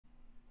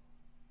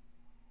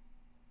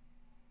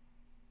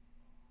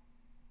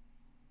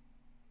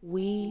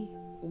We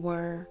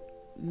were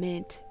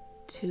meant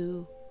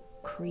to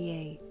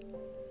create.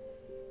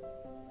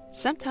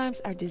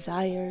 Sometimes our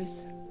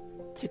desires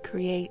to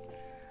create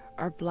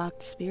are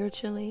blocked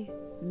spiritually,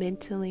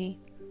 mentally,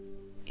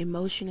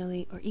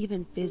 emotionally, or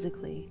even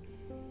physically,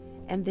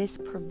 and this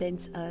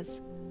prevents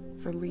us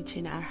from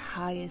reaching our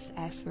highest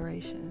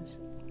aspirations.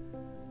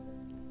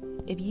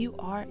 If you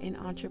are an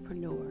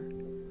entrepreneur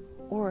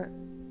or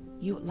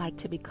you would like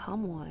to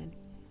become one,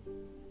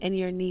 and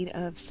you're in need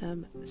of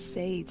some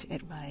sage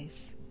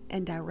advice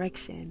and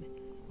direction,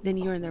 then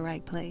you're in the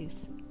right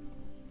place.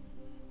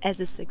 As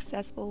a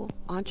successful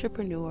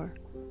entrepreneur,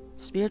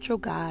 spiritual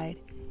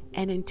guide,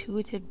 and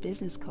intuitive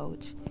business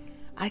coach,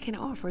 I can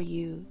offer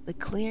you the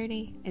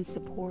clarity and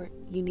support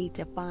you need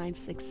to find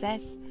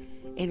success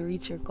and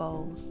reach your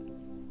goals.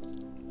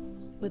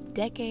 With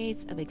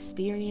decades of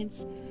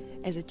experience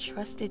as a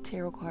trusted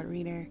tarot card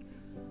reader,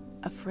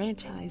 a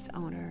franchise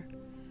owner,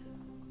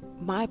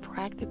 my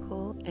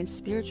practical and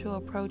spiritual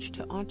approach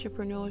to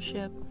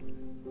entrepreneurship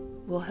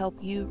will help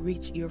you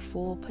reach your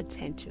full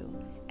potential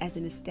as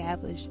an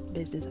established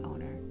business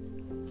owner.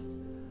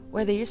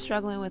 Whether you're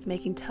struggling with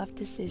making tough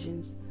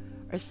decisions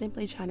or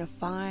simply trying to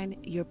find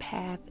your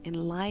path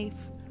in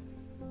life,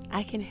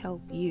 I can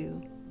help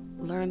you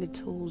learn the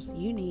tools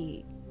you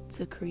need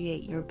to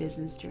create your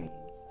business dreams.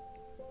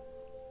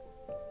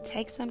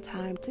 Take some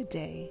time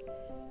today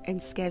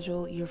and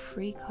schedule your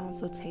free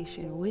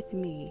consultation with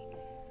me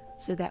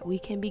so that we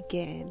can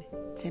begin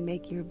to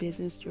make your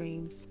business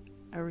dreams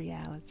a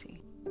reality.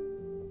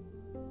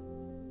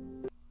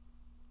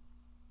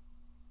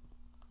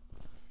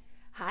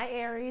 Hi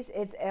Aries,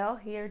 it's Elle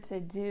here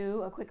to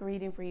do a quick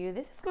reading for you.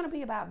 This is going to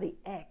be about the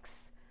ex.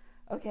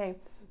 Okay,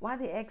 why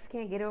the ex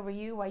can't get over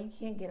you, why you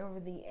can't get over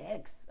the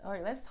ex. All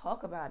right, let's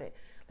talk about it.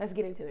 Let's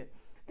get into it.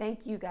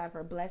 Thank you, God,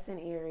 for blessing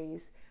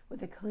Aries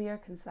with a clear,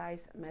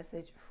 concise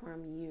message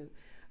from you.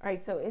 All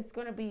right, so it's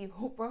going to be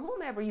for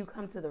whomever you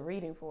come to the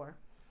reading for.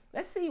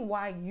 Let's see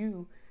why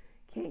you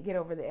can't get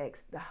over the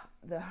ex,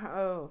 the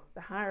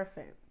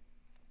Hierophant,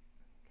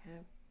 okay?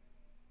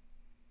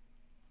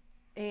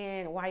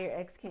 And why your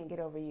ex can't get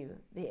over you,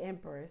 the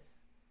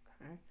Empress,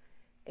 okay?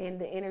 And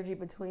the energy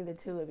between the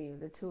two of you,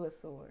 the Two of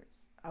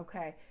Swords,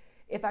 okay?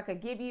 If I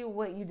could give you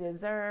what you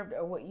deserved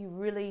or what you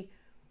really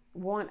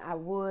want, I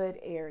would,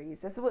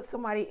 Aries. That's what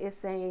somebody is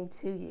saying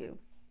to you.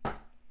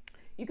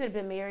 You could have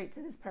been married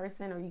to this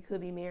person, or you could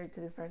be married to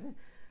this person.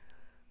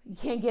 You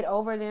can't get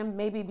over them,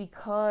 maybe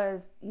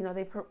because, you know,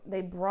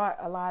 they brought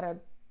a lot of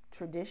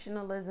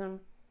traditionalism,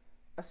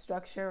 a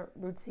structure,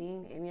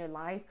 routine in your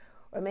life.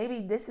 Or maybe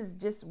this is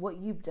just what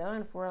you've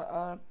done for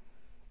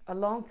a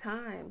long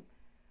time,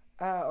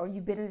 or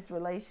you've been in this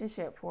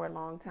relationship for a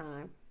long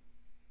time.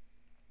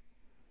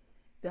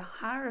 The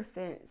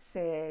Hierophant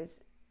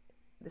says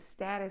the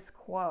status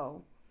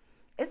quo.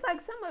 It's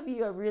like some of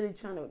you are really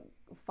trying to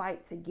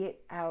fight to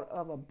get out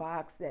of a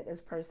box that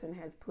this person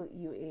has put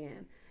you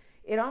in.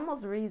 It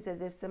almost reads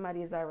as if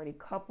somebody is already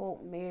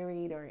coupled,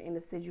 married, or in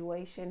a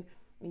situation,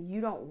 and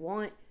you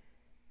want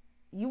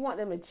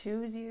them to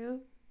choose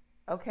you,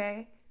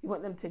 okay? You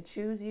want them to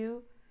choose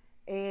you,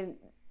 and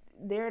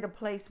they're at a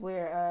place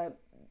where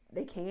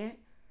they can't.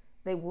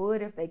 They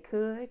would if they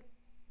could.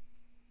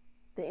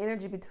 The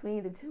energy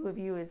between the two of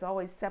you is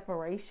always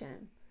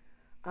separation.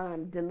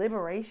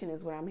 Deliberation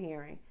is what I'm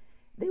hearing.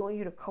 They want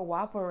you to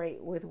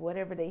cooperate with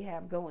whatever they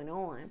have going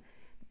on.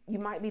 You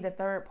might be the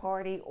third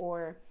party,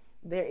 or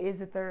there is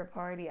a third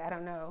party. I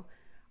don't know.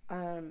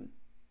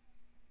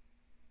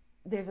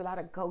 There's a lot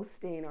of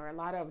ghosting, or a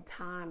lot of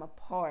time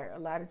apart, a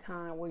lot of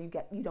time where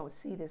you don't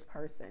see this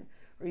person,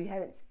 or you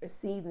haven't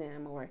seen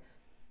them, or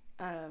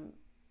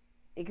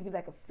it could be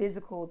like a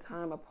physical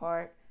time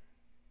apart.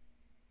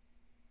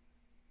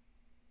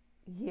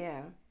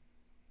 Yeah.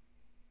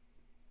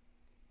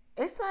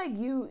 It's like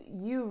you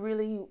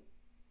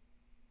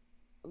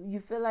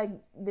feel like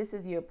this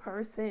is your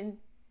person.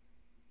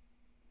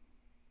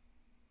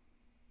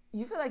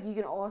 You feel like you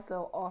can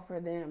also offer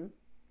them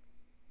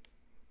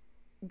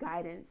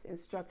guidance and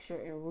structure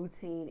and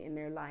routine in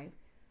their life.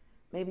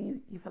 Maybe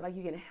you feel like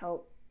you can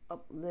help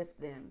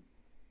uplift them.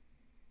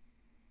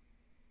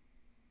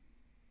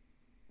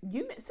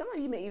 Some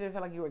of you may even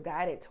feel like you were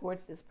guided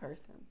towards this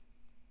person.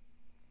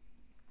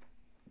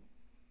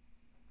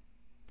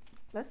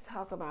 Let's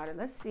talk about it.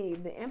 Let's see.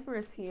 The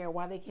Empress here,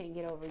 why they can't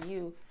get over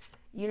you.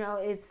 You know,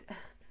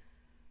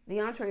 the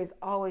entree is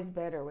always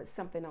better with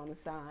something on the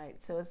side.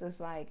 So it's just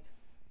like,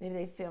 maybe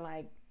they feel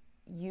like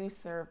you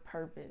serve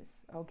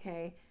purpose,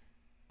 okay?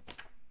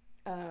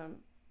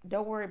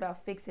 Don't worry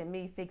about fixing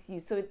me, fix you.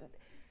 So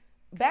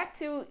back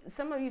to,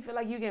 some of you feel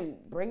like you can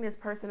bring this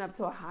person up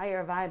to a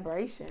higher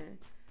vibration.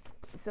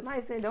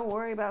 Somebody said, don't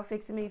worry about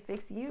fixing me,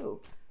 fix you.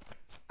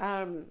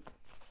 You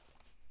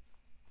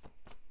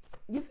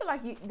feel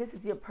like this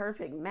is your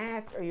perfect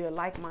match, or you're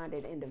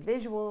like-minded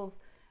individuals.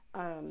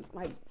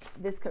 Like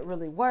this could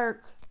really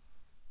work.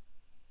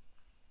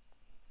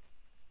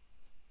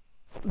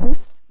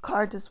 This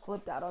card just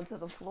flipped out onto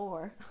the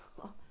floor.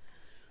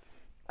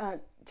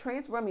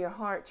 Transform your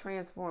heart,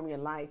 transform your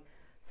life.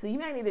 So you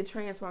might need to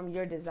transform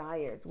your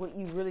desires, what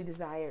you really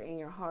desire in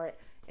your heart,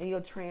 and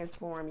you'll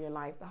transform your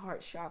life. The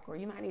heart chakra.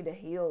 You might need to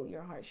heal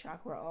your heart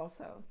chakra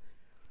also.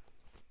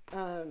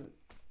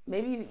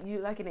 Maybe you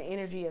like in the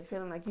energy of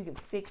feeling like you can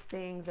fix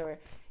things, or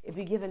if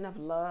you give enough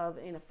love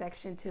and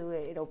affection to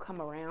it, it'll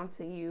come around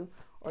to you,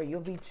 or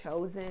you'll be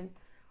chosen,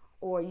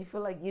 or you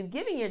feel like you've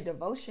given your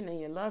devotion and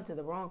your love to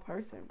the wrong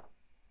person.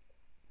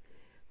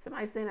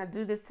 Somebody's saying, I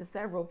do this to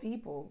several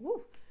people.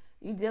 Woo.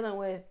 You're dealing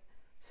with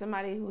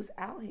somebody who's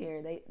out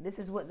here. This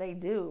is what they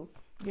do.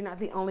 You're not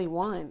the only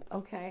one,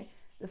 okay?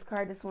 This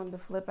card just wanted to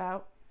flip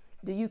out.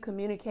 Do you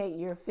communicate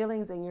your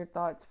feelings and your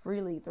thoughts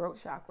freely? Throat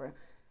chakra.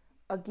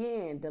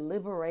 Again,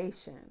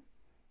 deliberation,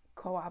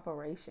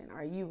 cooperation.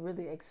 Are you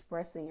really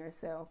expressing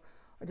yourself,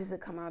 or does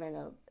it come out in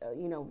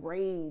a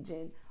rage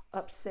and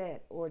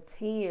upset or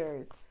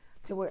tears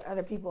to where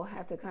other people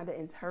have to kind of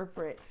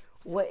interpret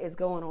what is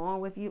going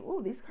on with you?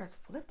 Oh, these cards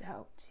flipped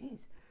out.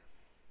 Jeez.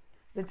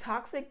 The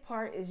toxic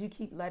part is you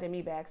keep letting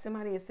me back.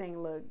 Somebody is saying,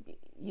 look,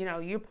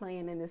 you're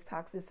playing in this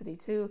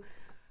toxicity too.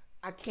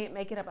 I can't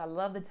make it up. I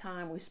love the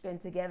time we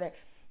spend together.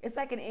 It's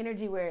like an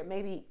energy where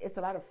maybe it's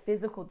a lot of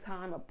physical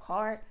time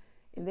apart.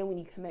 And then when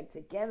you connect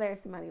together,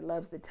 somebody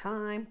loves the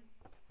time.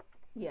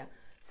 Yeah.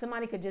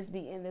 Somebody could just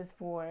be in this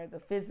for the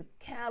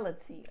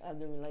physicality of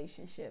the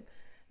relationship,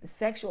 the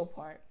sexual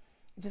part.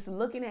 Just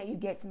looking at you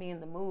gets me in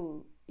the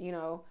mood,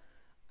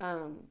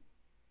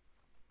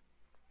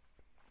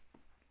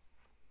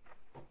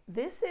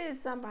 This is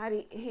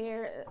somebody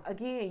here,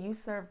 again, you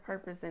serve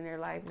purpose in their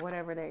life,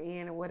 whatever they're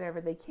in or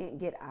whatever they can't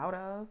get out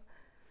of.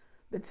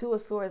 The Two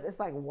of Swords, it's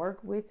like,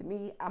 work with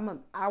me.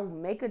 I'll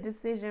make a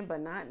decision,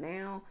 but not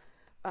now.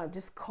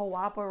 Just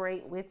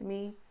cooperate with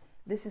me.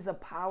 This is a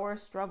power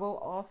struggle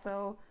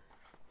also.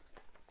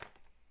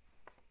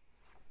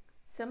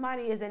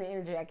 Somebody is in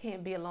energy, I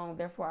can't be alone,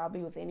 therefore I'll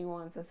be with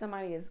anyone. So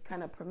somebody is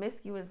kind of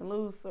promiscuous,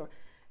 loose, or,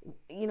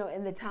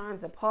 in the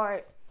times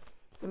apart,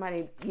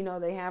 somebody,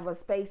 they have a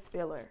space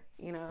filler,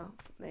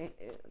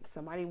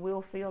 somebody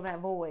will fill that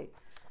void.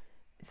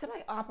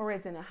 Somebody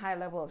operates in a high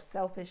level of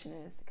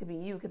selfishness. It could be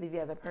you, it could be the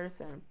other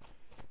person.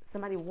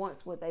 Somebody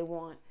wants what they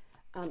want.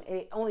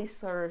 It only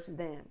serves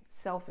them.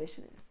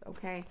 Selfishness,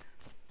 okay?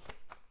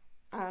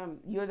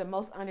 You're the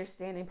most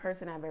understanding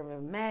person I've ever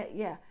met.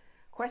 Yeah.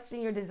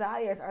 Question your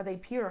desires. Are they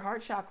pure?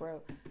 Heart chakra.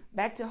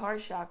 Back to heart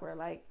chakra.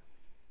 Like,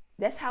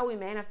 that's how we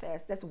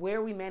manifest. That's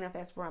where we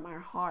manifest from, our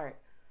heart.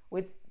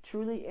 What's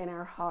truly in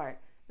our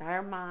heart. Not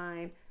our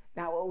mind.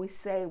 Not what we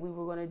say we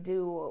were going to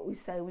do or what we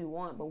say we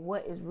want, but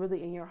what is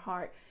really in your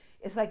heart.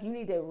 It's like you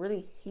need to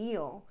really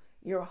heal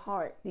your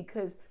heart,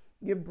 because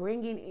you're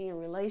bringing in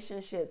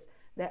relationships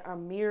that are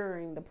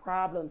mirroring the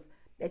problems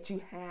that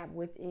you have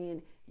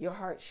within your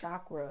heart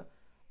chakra.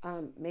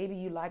 Maybe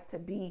you like to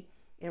be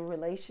in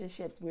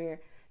relationships where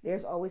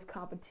there's always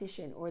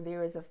competition or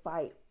there is a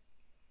fight.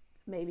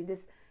 Maybe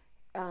this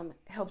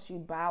helps you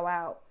bow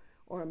out,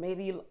 or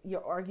maybe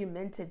you're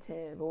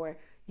argumentative, or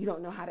you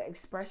don't know how to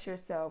express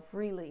yourself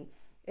freely.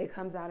 It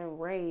comes out in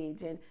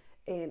rage and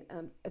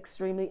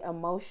extremely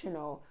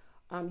emotional.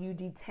 You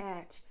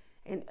detach,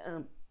 and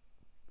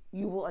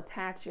you will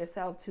attach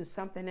yourself to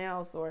something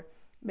else, or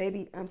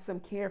maybe some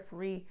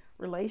carefree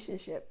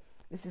relationship.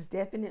 This is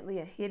definitely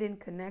a hidden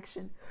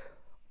connection,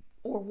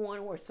 or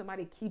one where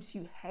somebody keeps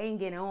you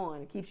hanging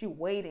on, keeps you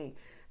waiting.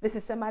 This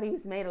is somebody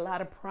who's made a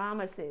lot of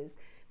promises.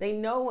 They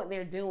know what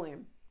they're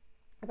doing.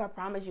 If I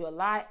promise you a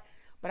lot,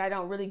 but I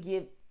don't really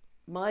give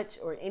much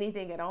or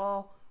anything at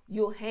all,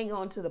 you'll hang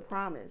on to the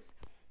promise.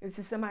 This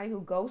is somebody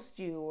who ghosts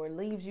you or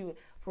leaves you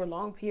for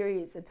long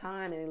periods of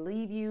time and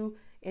leave you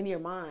in your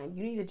mind.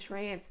 You need to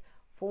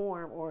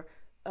transform or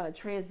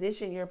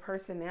transition your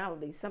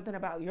personality, something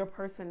about your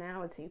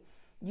personality.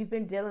 You've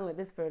been dealing with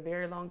this for a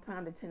very long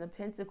time. The Ten of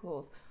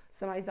Pentacles.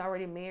 Somebody's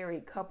already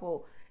married,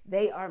 couple.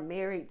 They are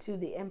married to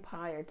the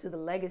empire, to the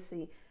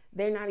legacy.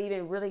 They're not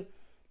even really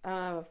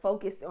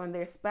focused on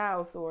their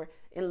spouse or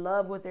in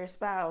love with their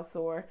spouse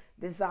or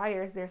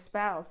desires their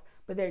spouse,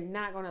 but they're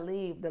not going to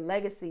leave the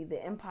legacy,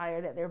 the empire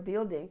that they're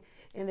building.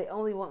 And they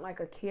only want like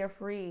a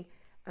carefree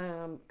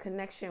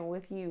connection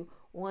with you,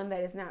 one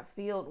that is not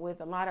filled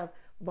with a lot of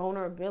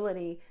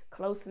vulnerability,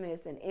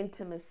 closeness, and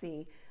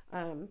intimacy.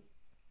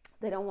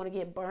 They don't want to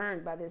get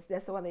burned by this.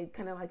 That's why they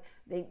kind of like,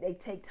 they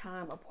take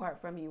time apart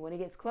from you. When it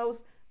gets close,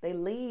 they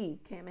leave,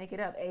 can't make it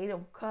up. Eight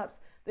of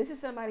Cups. This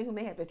is somebody who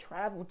may have to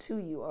travel to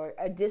you or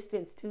a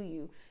distance to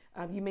you.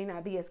 You may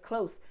not be as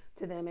close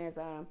to them as,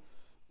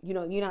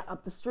 you're not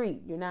up the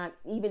street. You're not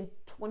even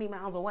 20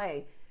 miles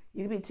away.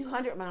 You could be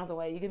 200 miles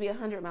away. You could be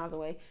 100 miles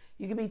away.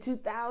 You could be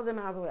 2,000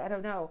 miles away. I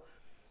don't know.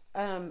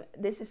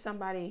 This is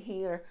somebody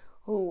here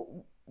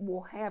who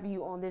will have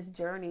you on this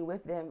journey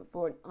with them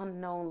for an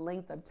unknown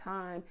length of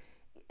time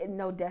and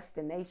no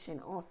destination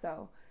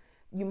also.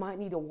 You might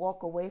need to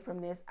walk away from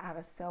this out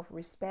of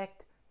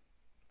self-respect.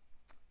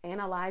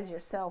 Analyze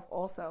yourself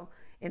also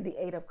in the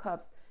Eight of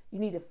Cups. You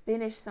need to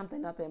finish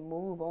something up and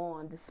move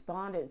on.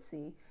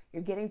 Despondency.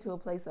 You're getting to a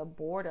place of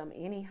boredom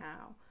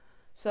anyhow.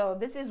 So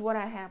this is what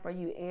I have for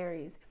you,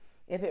 Aries.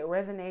 If it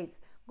resonates,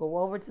 go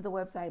over to the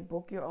website,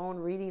 book your own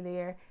reading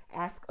there,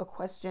 ask a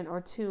question or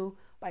two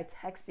by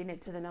texting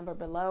it to the number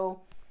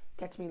below.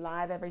 Catch me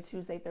live every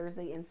Tuesday,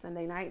 Thursday, and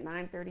Sunday night,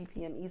 9:30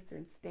 p.m.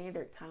 Eastern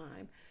Standard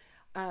Time.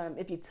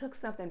 If you took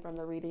something from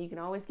the reading, you can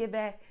always get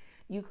back.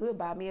 You could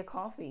buy me a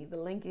coffee. The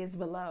link is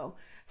below.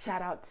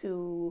 Shout out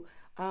to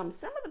some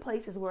of the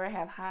places where I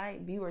have high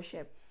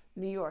viewership: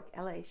 New York,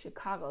 LA,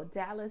 Chicago,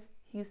 Dallas,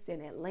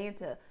 Houston,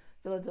 Atlanta,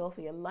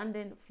 Philadelphia,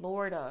 London,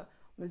 Florida,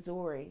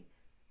 Missouri.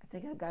 I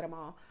think I've got them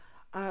all.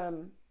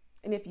 And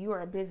if you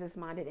are a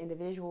business-minded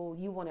individual,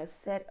 you want to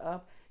set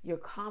up your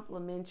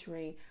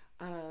complimentary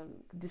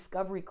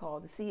discovery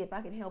call to see if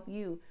I can help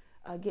you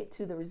get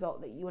to the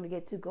result that you want to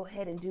get to, go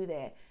ahead and do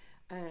that.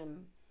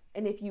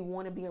 And if you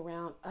want to be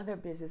around other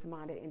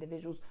business-minded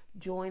individuals,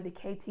 join the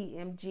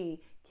KTMG,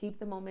 Keep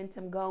the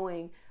Momentum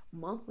Going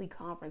monthly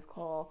conference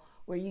call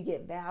where you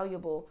get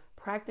valuable,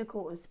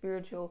 practical, and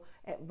spiritual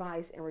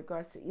advice in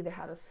regards to either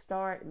how to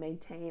start,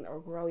 maintain, or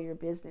grow your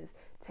business.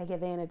 Take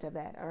advantage of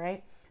that, all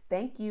right?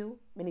 Thank you.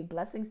 Many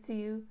blessings to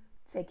you.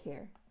 Take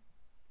care.